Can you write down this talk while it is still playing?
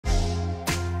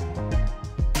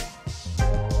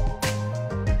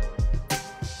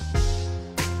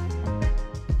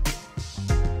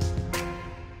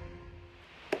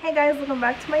Hi guys, welcome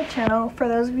back to my channel. For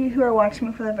those of you who are watching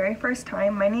me for the very first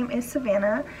time, my name is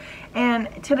Savannah, and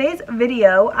today's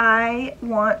video I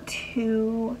want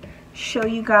to show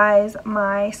you guys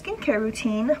my skincare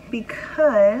routine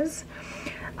because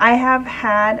I have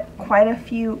had quite a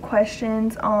few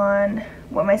questions on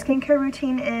what my skincare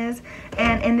routine is,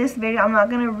 and in this video I'm not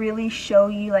going to really show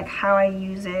you like how I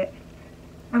use it.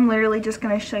 I'm literally just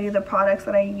going to show you the products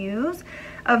that I use.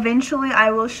 Eventually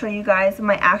I will show you guys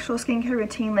my actual skincare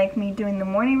routine, like me doing the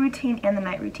morning routine and the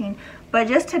night routine. But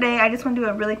just today I just want to do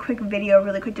a really quick video,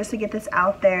 just to get this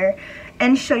out there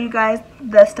and show you guys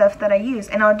the stuff that I use.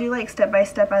 And I'll do like step by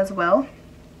step as well.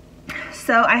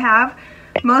 So I have,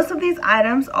 most of these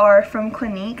items are from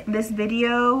Clinique. This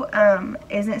video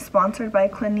isn't sponsored by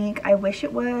Clinique. I wish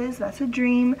it was, that's a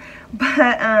dream.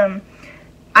 But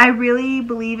I really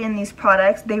believe in these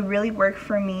products. They really work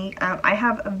for me. I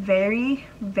have a very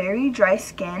dry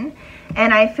skin,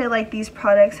 and I feel like these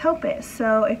products help it.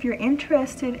 So if you're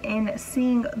interested in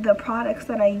seeing the products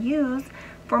that I use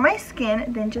for my skin,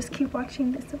 then just keep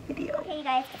watching this video. Okay you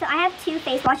guys, so I have two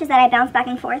face washes that I bounce back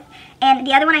and forth, and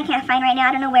the other one I can't find right now.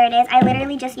 I don't know where it is. I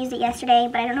literally just used it yesterday,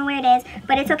 but I don't know where it is.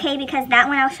 But it's okay because that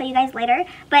one I'll show you guys later.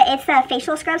 But it's a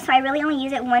facial scrub, so I really only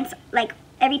use it once, like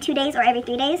every 2 days or every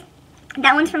 3 days.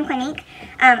 That one's from Clinique,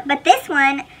 but this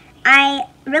one, I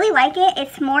really like it.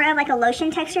 It's more of like a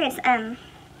lotion texture.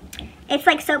 It's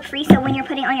like soap free, so when you're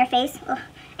putting it on your face,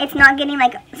 it's not getting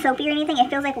like soapy or anything. It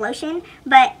feels like lotion,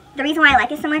 but the reason why I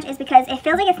like it so much is because it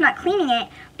feels like it's not cleaning it,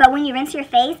 but when you rinse your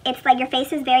face, it's like your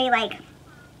face is very like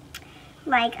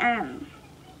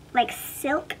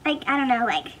silk, like, I don't know,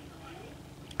 like,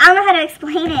 I don't know how to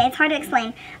explain it. It's hard to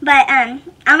explain. But I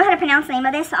don't know how to pronounce the name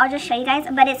of this, so I'll just show you guys.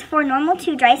 But it's for normal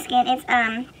to dry skin. It's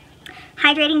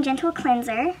Hydrating Gentle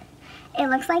Cleanser. It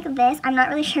looks like this. I'm not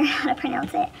really sure how to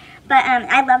pronounce it. But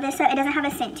I love this. So it doesn't have a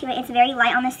scent to it. It's very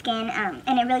light on the skin, and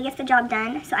it really gets the job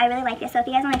done. So I really like this. So if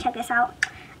you guys want to check this out,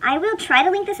 I will try to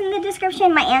link this in the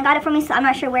description. My aunt got it for me, so I'm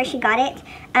not sure where she got it.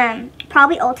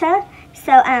 Probably Ulta.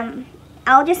 So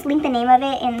I'll just link the name of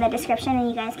it in the description and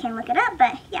you guys can look it up,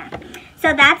 but yeah.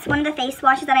 So that's one of the face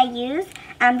washes that I use.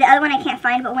 The other one I can't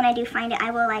find, but when I do find it, I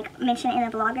will like mention it in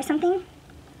a vlog or something.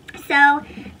 So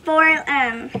for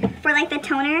like the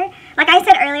toner, like I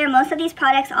said earlier, most of these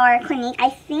products are Clinique. I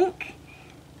think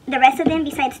the rest of them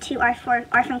besides two are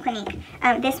from Clinique.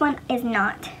 This one is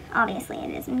not. Obviously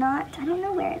it is not. I don't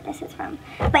know where this is from.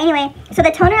 But anyway, so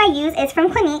the toner I use is from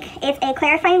Clinique. It's a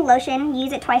clarifying lotion.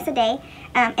 Use it twice a day.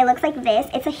 It looks like this.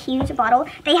 It's a huge bottle.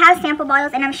 They have sample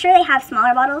bottles, and I'm sure they have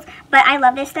smaller bottles, but I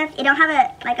love this stuff. It don't have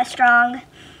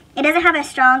it doesn't have a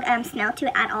strong smell to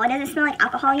it at all. It doesn't smell like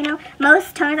alcohol, you know.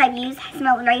 Most toners I've used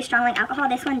smell very strong like alcohol.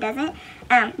 This one doesn't.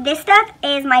 This stuff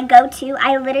is my go-to.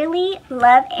 I literally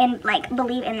love and like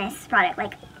believe in this product.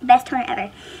 Like, best toner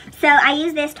ever. So I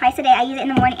use this twice a day. I use it in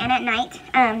the morning and at night.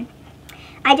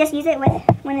 I just use it with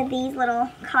one of these little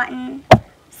cotton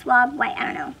swab white, I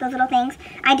don't know, those little things.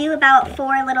 I do about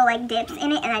 4 little like dips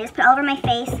in it, and I just put it all over my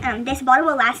face. This bottle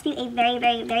will last you a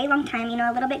very long time. You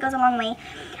know, a little bit goes a long way.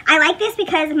 I like this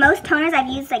because most toners I've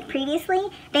used like previously,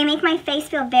 they make my face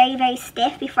feel very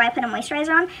stiff before I put a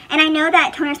moisturizer on. And I know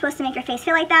that toner is supposed to make your face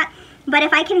feel like that, but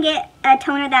if I can get a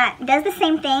toner that does the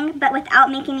same thing but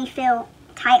without making me feel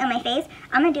tight on my face,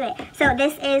 I'm gonna do it. So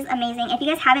this is amazing. If you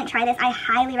guys haven't tried this, I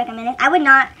highly recommend this. I would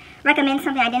not recommend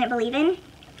something I didn't believe in,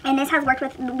 and this has worked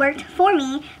for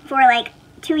me for like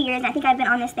 2 years. I think I've been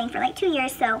on this thing for like 2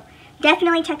 years, so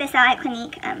definitely check this out at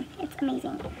Clinique. It's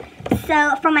amazing.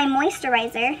 So for my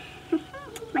moisturizer,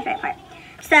 my favorite part.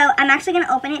 So I'm actually going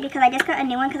to open it because I just got a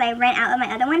new one because I ran out of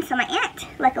my other one. So my aunt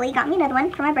luckily got me another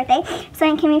one for my birthday. So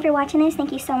Aunt Kimmy, if you're watching this,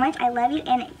 thank you so much. I love you.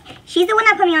 And she's the one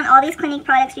that put me on all these Clinique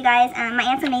products, you guys. My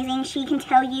aunt's amazing. She can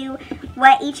tell you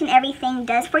what each and everything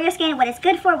does for your skin, what it's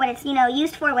good for, what it's, you know,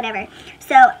 used for, whatever.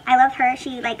 So I love her.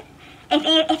 She, like,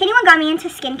 if anyone got me into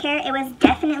skincare, it was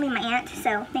definitely my aunt.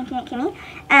 So thank you, Aunt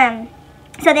Kimmy.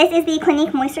 So this is the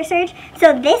Clinique Moisture Surge.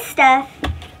 So this stuff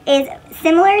is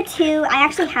similar to, I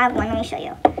actually have one, let me show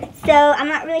you. So I'm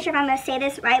not really sure if I'm going to say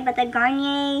this right, but the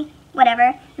Garnier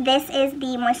whatever, this is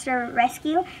the Moisture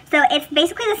Rescue. So it's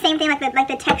basically the same thing, like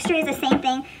the texture is the same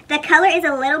thing. The color is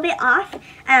a little bit off.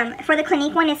 For the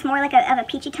Clinique one, it's more like of a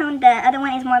peachy tone. The other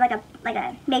one is more like a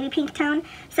baby pink tone.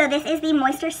 So this is the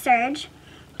Moisture Surge.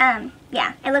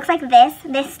 Yeah, it looks like this.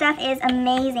 This stuff is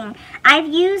amazing. I've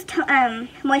used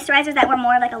moisturizers that were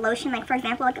more like a lotion, like for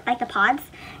example, like the pods.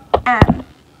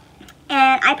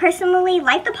 And I personally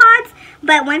like the pods,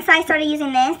 but once I started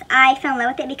using this, I fell in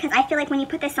love with it because I feel like when you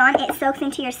put this on, it soaks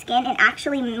into your skin and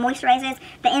actually moisturizes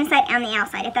the inside and the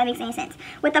outside, if that makes any sense.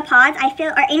 With the pods, I feel,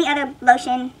 or any other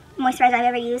lotion, moisturizer I've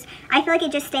ever used, I feel like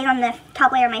it just stays on the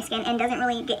top layer of my skin and doesn't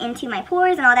really get into my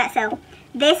pores and all that. So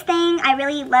this thing, I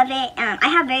really love it. I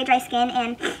have very dry skin,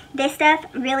 and this stuff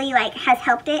really like has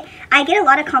helped it. I get a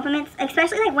lot of compliments,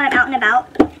 especially like when I'm out and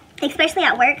about, especially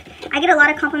at work. I get a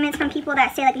lot of compliments from people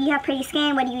that say like, you have pretty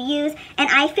skin, what do you use? And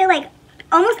I feel like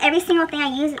almost every single thing I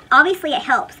use, obviously it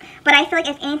helps, but I feel like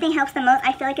if anything helps the most,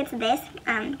 I feel like it's this,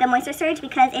 the Moisture Surge,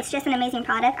 because it's just an amazing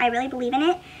product. I really believe in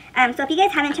it. So if you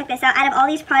guys haven't checked this out of all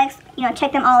these products, you know,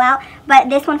 check them all out, but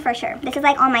this one for sure. This is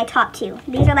like on my top 2.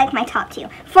 These are like my top 2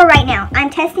 for right now.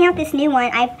 I'm testing out this new one.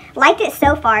 I've liked it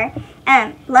so far.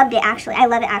 Loved it actually. I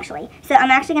love it actually. So I'm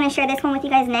actually going to share this one with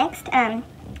you guys next.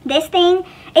 This thing,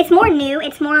 it's more new.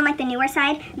 It's more on like the newer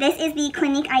side. This is the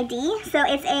Clinique ID. So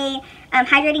it's a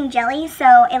hydrating jelly.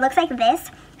 So it looks like this.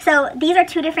 So these are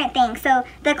 2 different things. So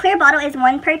the clear bottle is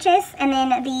one purchase, and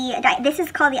then this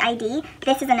is called the ID.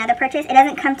 This is another purchase. It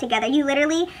doesn't come together. You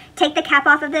literally take the cap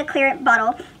off of the clear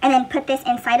bottle and then put this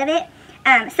inside of it.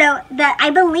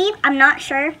 I believe, I'm not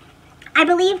sure. I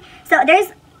believe, so there's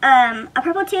a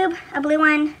purple tube, a blue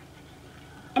one,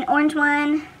 an orange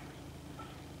one,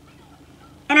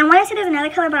 and I want to say there's another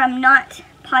color, but I'm not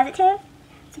positive.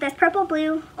 So there's purple,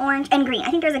 blue, orange, and green.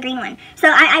 I think there's a green one. So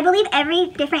I believe every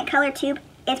different color tube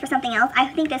is for something else. I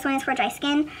think this one is for dry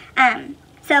skin.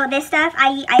 So this stuff,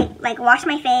 I like wash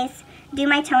my face, do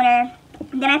my toner,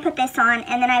 then I put this on,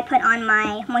 and then I put on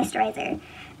my moisturizer.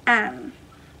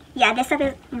 Yeah, this stuff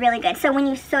is really good. So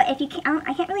if you can,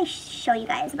 I can't really show you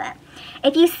guys, but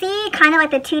if you see kind of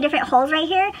like the 2 different holes right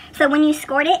here, so when you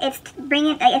squirt it, it's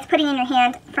putting in your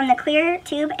hand from the clear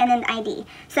tube and then the ID.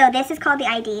 So this is called the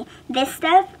ID. This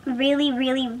stuff really,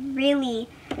 really, really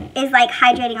is like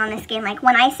hydrating on the skin. Like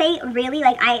when I say really,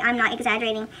 like I'm not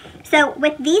exaggerating. So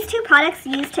with these 2 products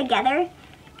used together,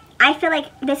 I feel like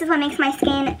this is what makes my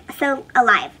skin so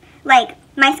alive. Like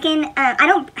my skin, I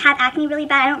don't have acne really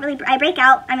bad. I break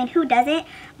out. I mean, who doesn't?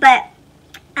 But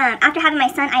after having my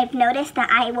son, I've noticed that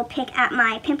I will pick at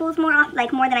my pimples more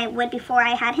than I would before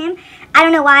I had him. I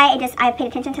don't know why. I've paid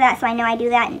attention to that, so I know I do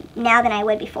that now than I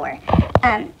would before.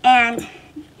 And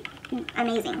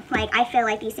amazing. Like, I feel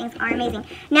like these things are amazing.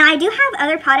 Now, I do have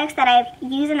other products that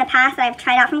I've used in the past that I've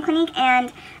tried out from Clinique,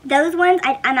 and those ones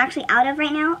I'm actually out of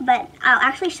right now, but I'll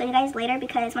actually show you guys later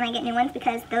because when I get new ones,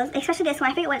 because those, especially this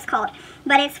one, I forget what it's called,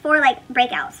 but it's for like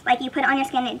breakouts. Like, you put it on your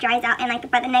skin, it dries out, and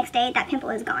like by the next day, that pimple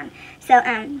is gone. So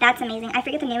that's amazing. I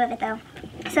forget the name of it though.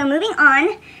 So moving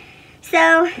on.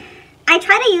 So I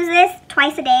try to use this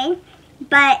twice a day,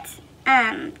 but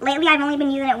lately I've only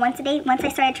been using it once a day once I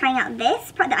started trying out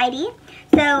this, the ID.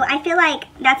 So I feel like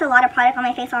that's a lot of product on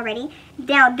my face already.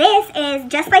 Now this is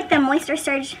just like the Moisture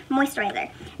Surge moisturizer.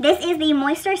 This is the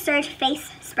Moisture Surge Face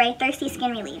Spray Thirsty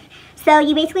Skin Relief. So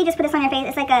you basically just put this on your face.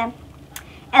 It's like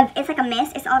a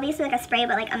mist. It's obviously like a spray,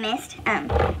 but like a mist.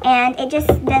 And it just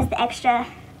does the extra,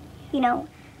 you know,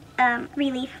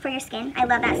 relief for your skin. I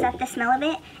love that stuff. The smell of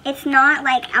it. It's not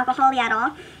like alcohol-y at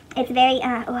all. It's very,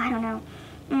 oh, I don't know.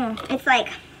 It's like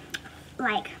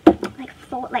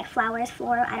flowers,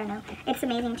 floral, I don't know. It's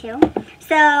amazing too.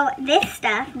 So this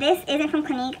stuff, this isn't from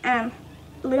Clinique,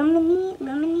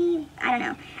 Lumini, I don't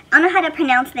know. I don't know how to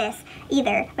pronounce this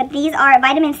either, but these are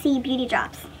vitamin C beauty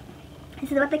drops.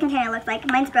 This is what the container looks like.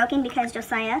 Mine's broken because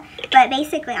Josiah, but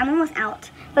basically, I'm almost out.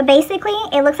 But basically,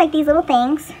 it looks like these little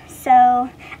things. So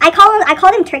I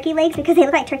call them turkey legs because they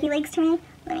look like turkey legs to me.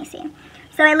 Let me see.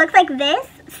 So it looks like this.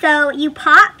 So you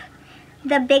pop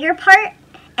the bigger part,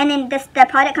 and then the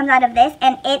product comes out of this,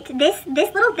 and this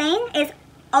little thing is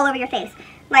all over your face.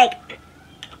 Like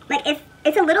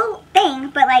it's a little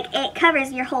thing, but like it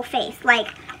covers your whole face. Like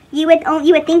you would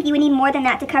think you would need more than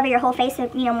that to cover your whole face to,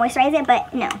 you know, moisturize it,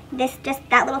 but no.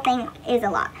 That little thing is a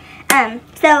lot.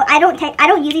 So I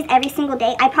don't use these every single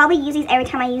day. I probably use these every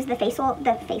time I use the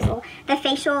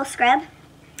facial scrub.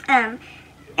 And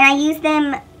I use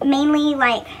them mainly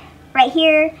like right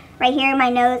here, my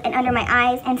nose, and under my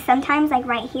eyes, and sometimes like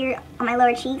right here on my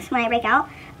lower cheeks when I break out.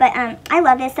 But I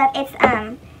love this stuff.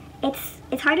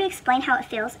 It's hard to explain how it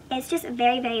feels. It's just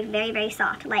very, very, very, very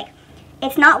soft. Like,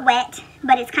 it's not wet,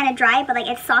 but it's kind of dry, but like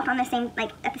it's soft on the same,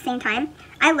 like at the same time.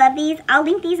 I love these. I'll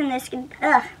link these in the description.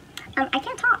 I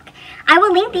can't talk. I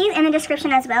will link these in the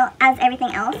description as well as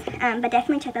everything else, but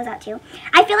definitely check those out too.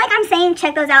 I feel like I'm saying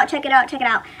check those out, check it out, check it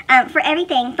out for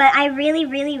everything, but I really,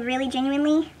 really, really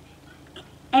genuinely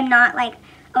am not like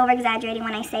over exaggerating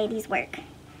when I say these work.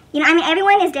 You know, I mean,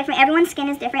 everyone is different. Everyone's skin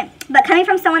is different. But coming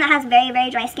from someone that has very, very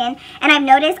dry skin, and I've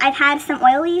noticed I've had some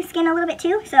oily skin a little bit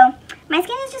too. So my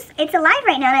skin is just, it's alive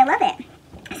right now, and I love it.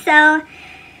 So,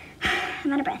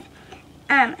 I'm out of breath.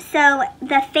 So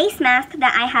the face mask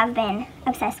that I have been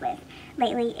obsessed with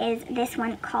lately is this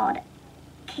one called,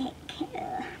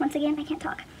 once again, I can't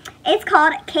talk. It's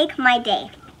called Cake My Day.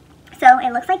 So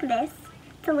it looks like this.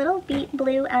 It's a little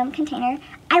blue container.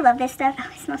 I love this stuff. Oh,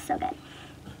 it smells so good.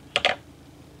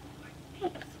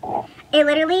 It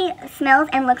literally smells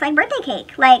and looks like birthday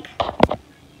cake. Like,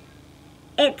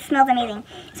 it smells amazing.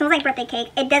 It smells like birthday cake.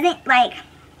 It doesn't, like,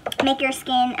 make your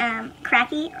skin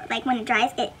cracky, like, when it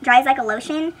dries. It dries like a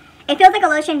lotion. It feels like a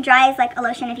lotion, dries like a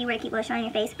lotion if you were to keep lotion on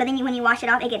your face. But then when you wash it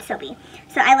off, it gets soapy.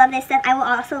 So I love this stuff. I will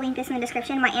also link this in the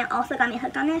description. My aunt also got me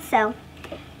hooked on this. So,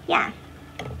 yeah.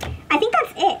 I think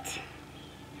that's it.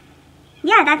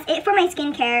 Yeah, that's it for my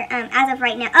skincare as of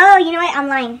right now. Oh, you know what? I'm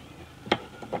lying.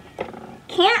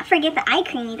 Can't forget the eye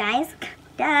cream, you guys.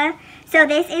 Duh. So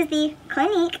this is the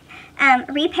Clinique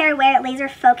Repair Wear Laser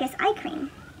Focus Eye Cream.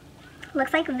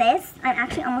 Looks like this. I'm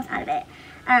actually almost out of it.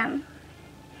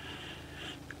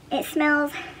 It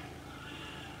smells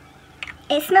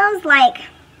like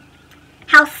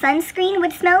how sunscreen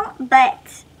would smell,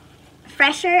 but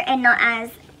fresher and not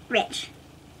as rich.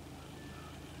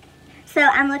 So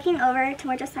I'm looking over to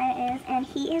where Josiah is, and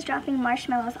he is dropping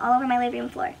marshmallows all over my living room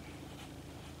floor.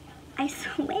 I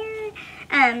swear.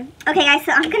 Okay guys,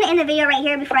 so I'm going to end the video right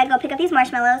here before I go pick up these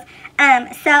marshmallows.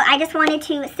 So I just wanted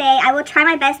to say I will try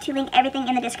my best to link everything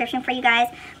in the description for you guys.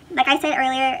 Like I said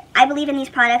earlier, I believe in these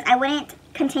products. I wouldn't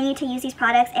continue to use these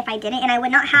products if I didn't, and I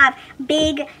would not have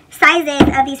big sizes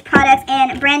of these products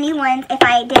and brand new ones if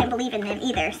I didn't believe in them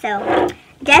either. So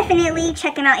definitely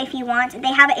check them out if you want.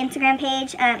 They have an Instagram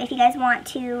page if you guys want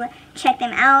to check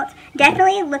them out.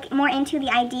 Definitely look more into the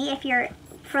ID if you're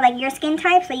for like your skin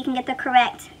type, so you can get the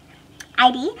correct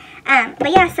ID.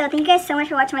 But yeah, so thank you guys so much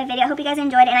for watching my video. I hope you guys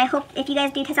enjoyed it, and I hope if you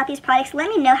guys do test out these products, let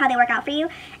me know how they work out for you,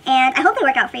 and I hope they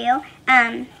work out for you.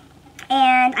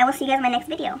 And I will see you guys in my next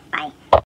video. Bye.